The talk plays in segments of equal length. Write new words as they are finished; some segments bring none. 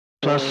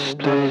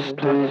Plastik.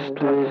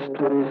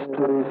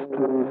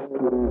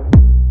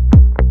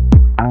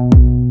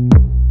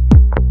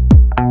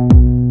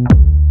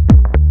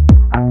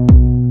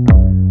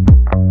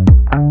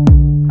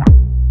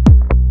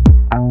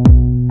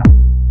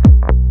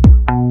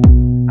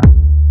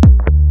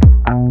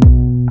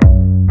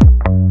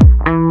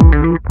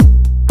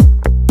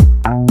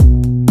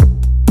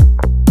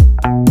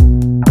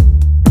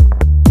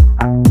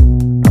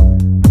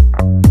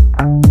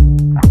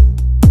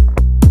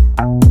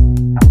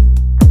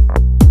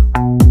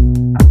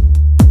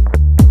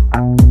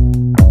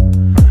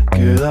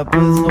 Get up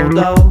with no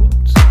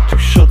doubts, 2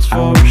 shots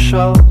for a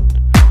shout.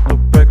 No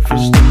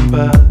breakfast in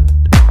bed,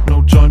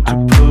 no joint to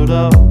put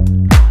out.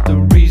 The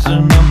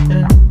reason I'm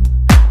in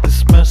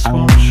this mess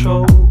won't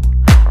show.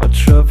 I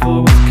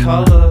travel with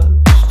colors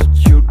that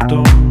you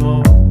don't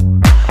know.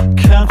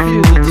 Can't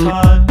feel the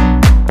time,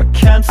 I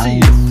can't see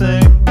a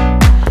thing.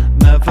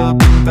 Never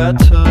been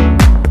better,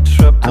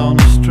 trapped on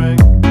a string.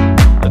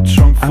 A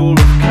trunk full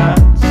of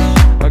cats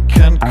I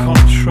can't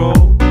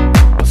control.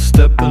 I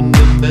step in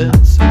the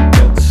midst,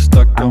 get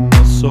stuck on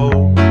my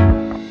soul.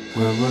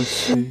 Where I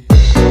see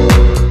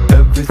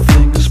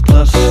everything is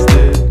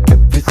plastic,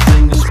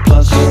 everything is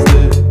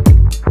plastic.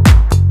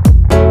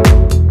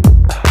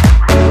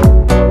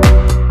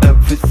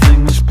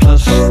 Everything is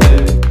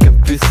plastic,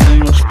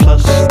 everything is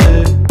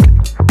plastic.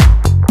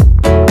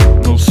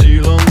 No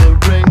seal on the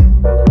ring,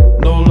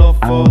 no love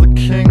for the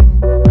king.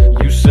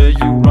 You say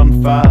you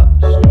run fast,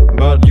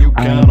 but you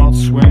cannot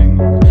swing.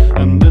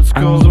 And it's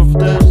cause of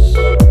this,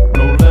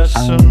 no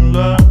lesson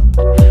learned.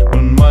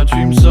 When my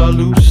dreams are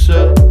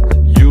lucid,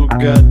 you'll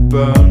get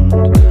burned.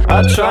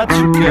 I tried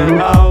to get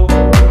out,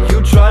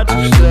 you tried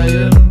to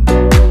stay in.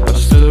 I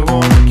still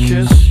wanna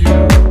kiss you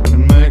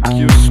and make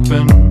you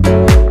spin.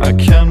 I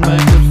can't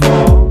make it